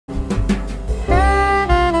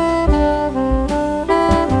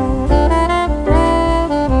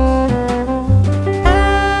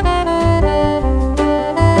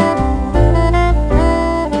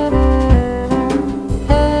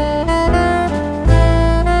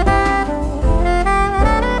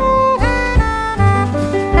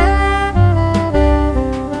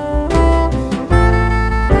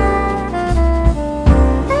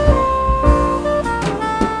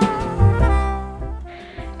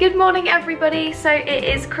Good morning everybody. So it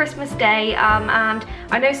is Christmas Day and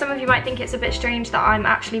I know some of you might think it's a bit strange that I'm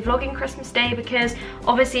actually vlogging Christmas Day because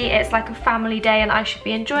obviously it's like a family day and I should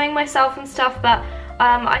be enjoying myself and stuff, but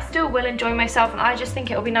I still will enjoy myself, and I just think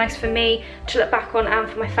it'll be nice for me to look back on and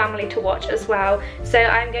for my family to watch as well. So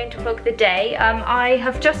I'm going to vlog the day. I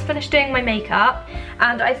have just finished doing my makeup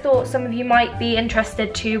and I thought some of you might be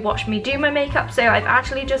interested to watch me do my makeup, so I've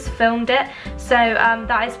actually just filmed it. So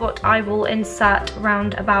that is what I will insert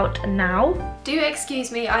round about now. Do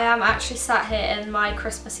excuse me, I am actually sat here in my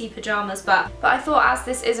Christmassy pyjamas, but I thought as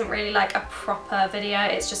this isn't really like a proper video,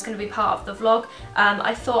 it's just going to be part of the vlog,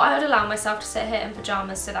 I thought I would allow myself to sit here in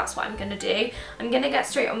pyjamas, so that's what I'm going to do. I'm going to get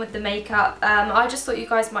straight on with the makeup. I just thought you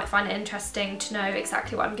guys might find it interesting to know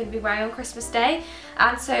exactly what I'm going to be wearing on Christmas Day,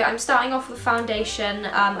 and so I'm starting off with foundation.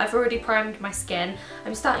 I've already primed my skin.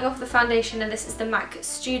 I'm starting off with the foundation, and this is the MAC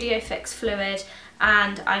Studio Fix Fluid,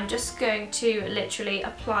 and I'm just going to literally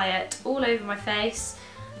apply it all over my face.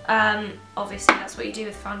 Obviously that's what you do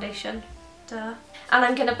with foundation, duh. And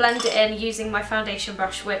I'm going to blend it in using my foundation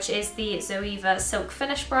brush, which is the Zoeva Silk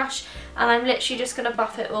Finish brush, and I'm literally just going to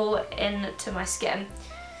buff it all into my skin.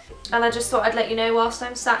 And I just thought I'd let you know whilst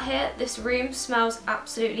I'm sat here, this room smells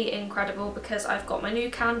absolutely incredible because I've got my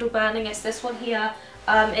new candle burning. It's this one here.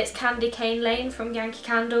 It's Candy Cane Lane from Yankee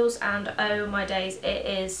Candles, and oh my days, it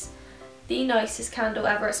is the nicest candle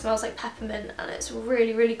ever. It smells like peppermint and it's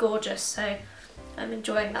really, really gorgeous, so I'm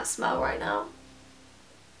enjoying that smell right now.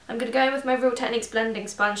 I'm going to go in with my Real Techniques blending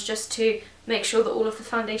sponge just to make sure that all of the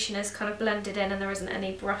foundation is kind of blended in and there isn't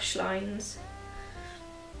any brush lines.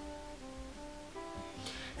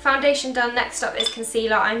 Foundation done, next up is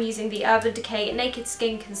concealer. I'm using the Urban Decay Naked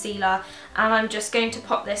Skin Concealer, and I'm just going to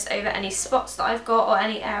pop this over any spots that I've got or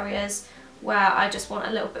any areas where I just want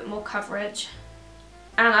a little bit more coverage.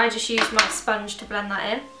 And I just use my sponge to blend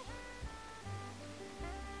that in.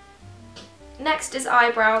 Next is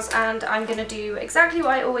eyebrows, and I'm going to do exactly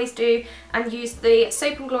what I always do and use the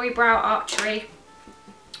Soap&Glory Brow Archery.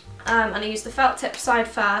 And I use the felt tip side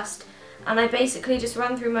first, and I basically just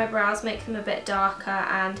run through my brows, make them a bit darker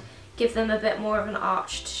and give them a bit more of an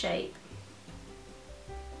arched shape.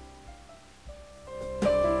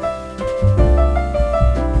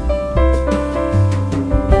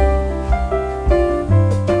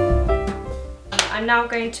 I'm now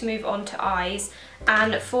going to move on to eyes,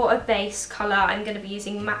 and for a base colour I'm going to be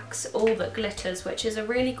using MAC's All That Glitters, which is a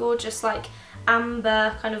really gorgeous like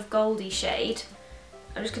amber kind of goldy shade.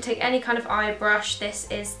 I'm just going to take any kind of eye brush. This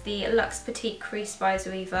is the Luxe Petite Crease by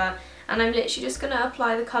Zoeva, and I'm literally just going to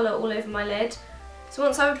apply the colour all over my lid. So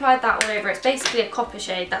once I've applied that all over, it's basically a copper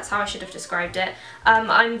shade, that's how I should have described it.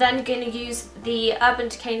 I'm then going to use the Urban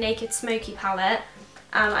Decay Naked Smokey palette,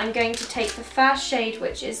 and I'm going to take the first shade,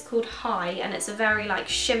 which is called High, and it's a very like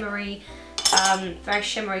shimmery, very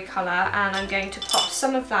shimmery colour, and I'm going to pop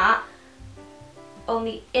some of that on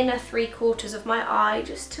the inner 3/4 of my eye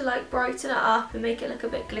just to like brighten it up and make it look a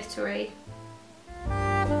bit glittery.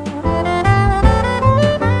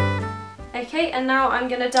 Okay, and now I'm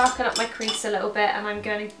going to darken up my crease a little bit, and I'm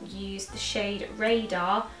going to use the shade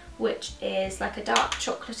Radar, which is like a dark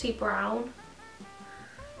chocolatey brown.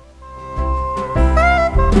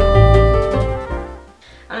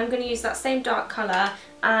 And I'm going to use that same dark colour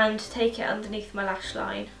and take it underneath my lash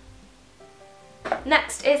line.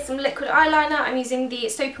 Next is some liquid eyeliner. I'm using the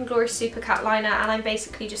Soap&Glory Supercat liner, and I'm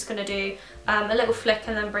basically just going to do a little flick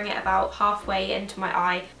and then bring it about halfway into my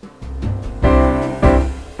eye.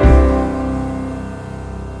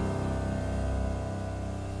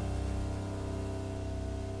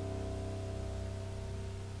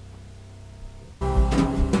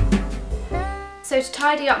 So to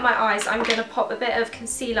tidy up my eyes, I'm going to pop a bit of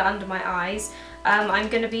concealer under my eyes. I'm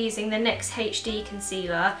going to be using the NYX HD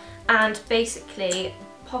Concealer, and basically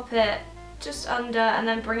pop it just under and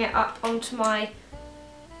then bring it up onto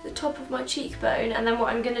the top of my cheekbone, and then what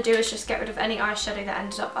I'm going to do is just get rid of any eyeshadow that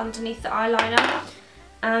ended up underneath the eyeliner,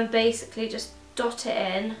 and basically just dot it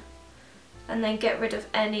in and then get rid of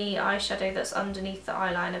any eyeshadow that's underneath the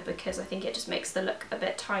eyeliner because I think it just makes the look a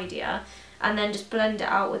bit tidier, and then just blend it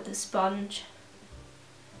out with the sponge.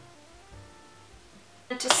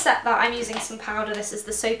 To set that, I'm using some powder. This is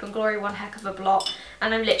the Soap&Glory One Heck of a Blot,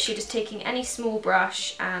 and I'm literally just taking any small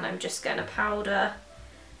brush and I'm just going to powder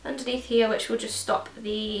underneath here, which will just stop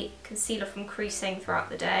the concealer from creasing throughout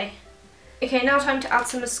the day. Okay, now time to add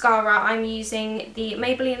some mascara. I'm using the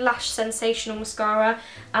Maybelline Lash Sensational mascara,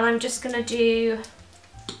 and I'm just going to do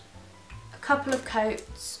a couple of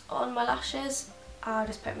coats on my lashes. I'll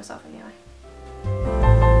just poke myself in the eye.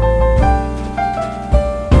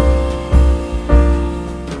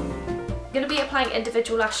 I'm going to be applying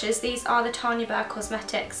individual lashes. These are the Tanya Burr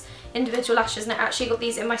Cosmetics individual lashes, and I actually got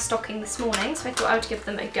these in my stocking this morning, so I thought I would give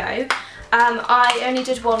them a go. I only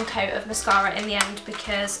did one coat of mascara in the end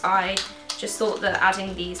because I just thought that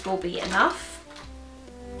adding these will be enough.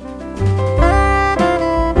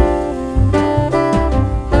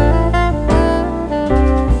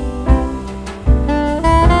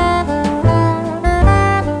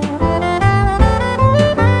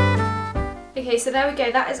 Okay, so there we go,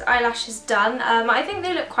 that is eyelashes done. I think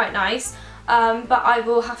they look quite nice, but I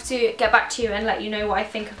will have to get back to you and let you know what I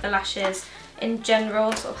think of the lashes in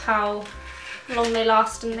general, sort of how long they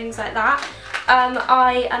last and things like that.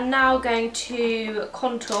 I am now going to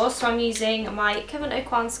contour, so I'm using my Kevyn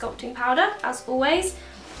Aucoin sculpting powder as always,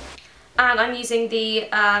 and I'm using the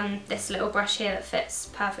this little brush here that fits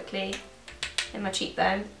perfectly in my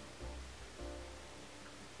cheekbone.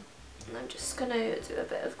 And I'm just going to do a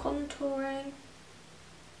bit of contouring.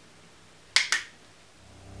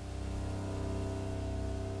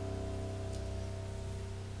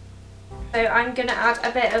 So I'm going to add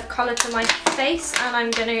a bit of colour to my face, and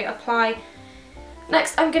I'm going to apply...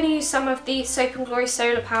 Next I'm going to use some of the Soap&Glory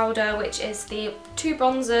Solar Powder, which is the 2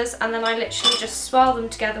 bronzers, and then I literally just swirl them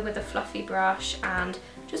together with a fluffy brush and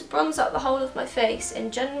just bronze up the whole of my face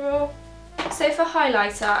in general. So for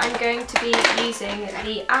highlighter, I'm going to be using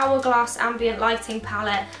the Hourglass Ambient Lighting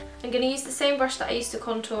Palette. I'm going to use the same brush that I used to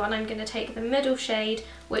contour, and I'm going to take the middle shade,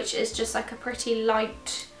 which is just like a pretty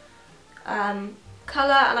light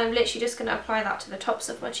colour, and I'm literally just going to apply that to the tops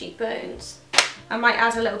of my cheekbones. I might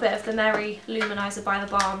add a little bit of the Merry Lou-Manizer by the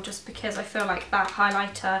Balm, just because I feel like that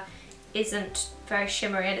highlighter isn't very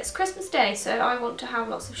shimmery, and it's Christmas Day, so I want to have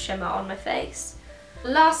lots of shimmer on my face.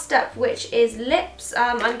 Last step, which is lips.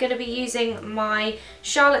 I'm going to be using my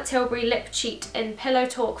Charlotte Tilbury Lip Cheat in Pillow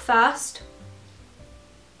Talk first.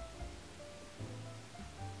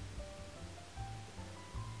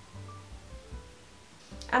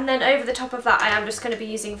 And then over the top of that I am just going to be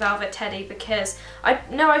using Velvet Teddy, because I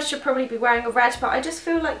know I should probably be wearing a red, but I just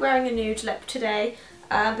feel like wearing a nude lip today,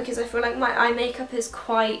 because I feel like my eye makeup is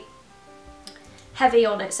quite heavy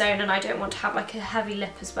on its own, and I don't want to have like a heavy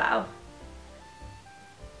lip as well.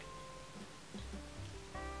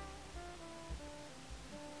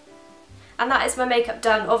 And that is my makeup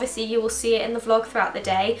done. Obviously you will see it in the vlog throughout the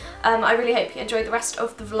day. I really hope you enjoyed the rest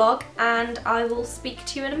of the vlog, and I will speak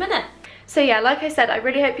to you in a minute. So yeah, like I said, I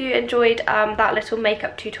really hope you enjoyed that little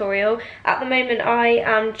makeup tutorial. At the moment I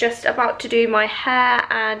am just about to do my hair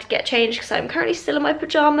and get changed, because I'm currently still in my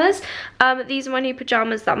pyjamas. These are my new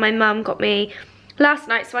pyjamas that my mum got me last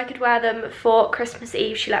night so I could wear them for Christmas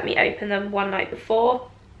Eve. She let me open them one night before.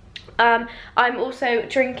 I'm also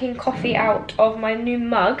drinking coffee out of my new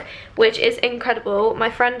mug, which is incredible. My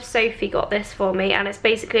friend Sophie got this for me, and it's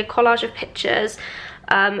basically a collage of pictures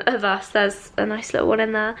of us. There's a nice little one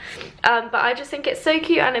in there, but I just think it's so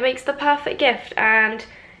cute, and it makes the perfect gift. And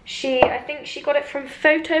I think she got it from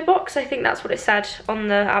Photo Box. I think that's what it said on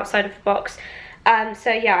the outside of the box.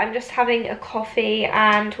 So yeah, I'm just having a coffee,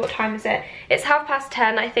 and what time is it? It's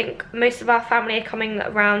 10:30. I think most of our family are coming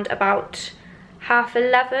around about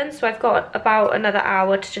 11:30, so I've got about another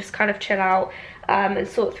hour to just kind of chill out and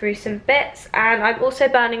sort through some bits. And I'm also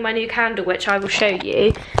burning my new candle, which I will show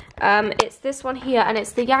you. It's this one here, and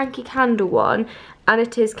it's the Yankee Candle one, and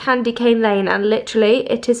it is Candy Cane Lane, and literally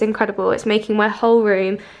it is incredible. It's making my whole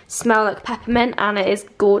room smell like peppermint, and it is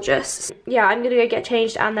gorgeous. Yeah, I'm gonna go get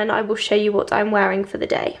changed, and then I will show you what I'm wearing for the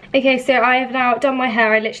day. Okay, so I have now done my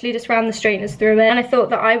hair. I literally just ran the straighteners through it, and I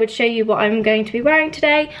thought that I would show you what I'm going to be wearing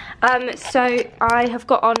today. So I have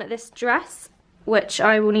got on this dress, which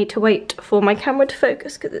I will need to wait for my camera to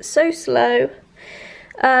focus because it's so slow.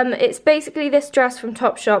 It's basically this dress from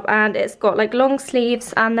Topshop, and it's got like long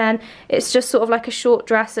sleeves, and then it's just sort of like a short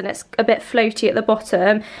dress, and it's a bit floaty at the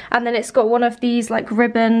bottom, and then it's got one of these like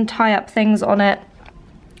ribbon tie-up things on it.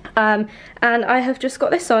 And I have just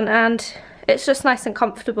got this on, and it's just nice and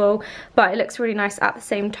comfortable, but it looks really nice at the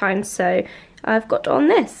same time, so I've got on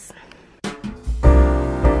this.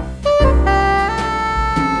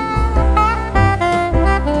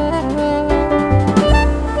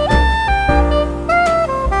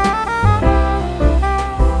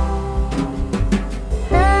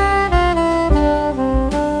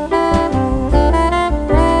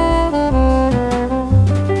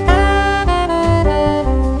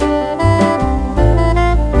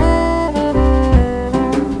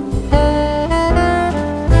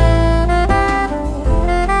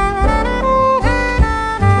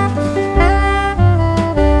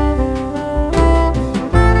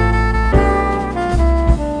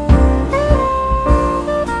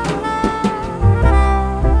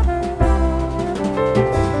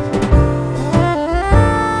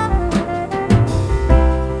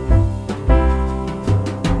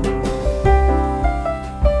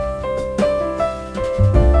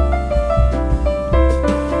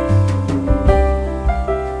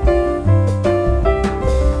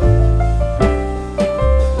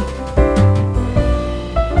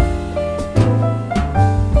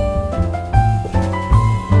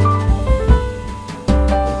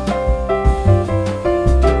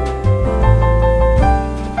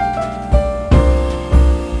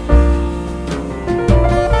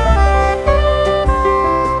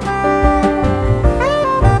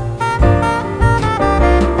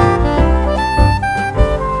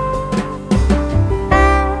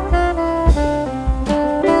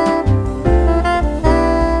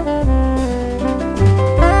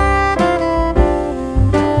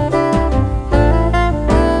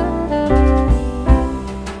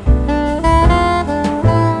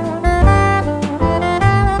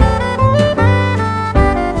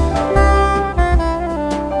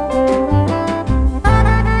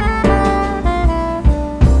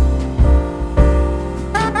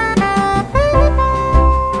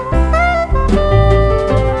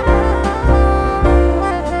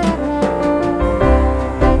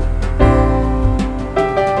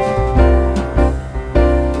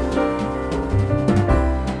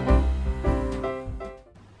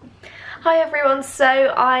 So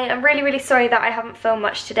I am really sorry that I haven't filmed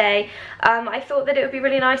much today. I thought that it would be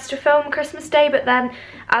really nice to film Christmas Day, but then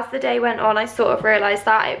as the day went on I sort of realised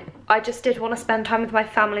that I just did want to spend time with my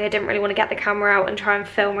family. I didn't really want to get the camera out and try and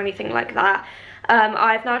film or anything like that.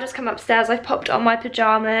 I've now just come upstairs, I've popped on my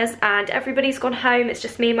pyjamas and everybody's gone home. It's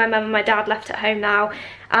just me, my mum and my dad left at home now,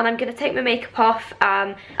 and I'm going to take my makeup off.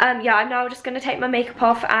 Yeah, I'm now just going to take my makeup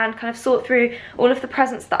off and kind of sort through all of the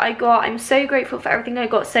presents that I got. I'm so grateful for everything I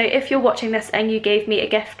got, so if you're watching this and you gave me a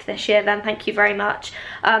gift this year, then thank you very much.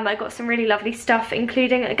 I got some really lovely stuff,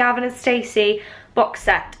 including a Gavin and Stacey box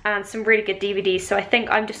set and some really good DVDs, so I think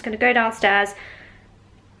I'm just going to go downstairs,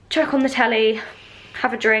 chuck on the telly,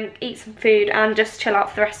 have a drink, eat some food and just chill out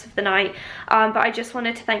for the rest of the night. But I just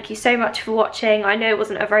wanted to thank you so much for watching. I know it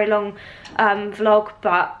wasn't a very long vlog,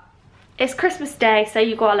 but it's Christmas Day, so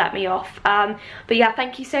you gotta let me off. But yeah,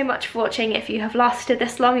 thank you so much for watching if you have lasted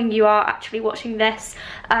this long and you are actually watching this.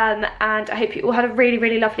 And I hope you all had a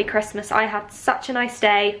really lovely Christmas. I had such a nice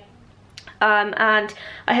day. And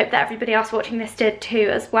I hope that everybody else watching this did too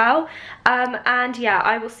as well. And yeah,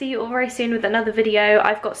 I will see you all very soon with another video.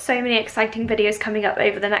 I've got so many exciting videos coming up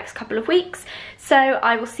over the next couple of weeks, so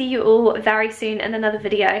I will see you all very soon in another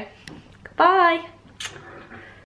video. Goodbye!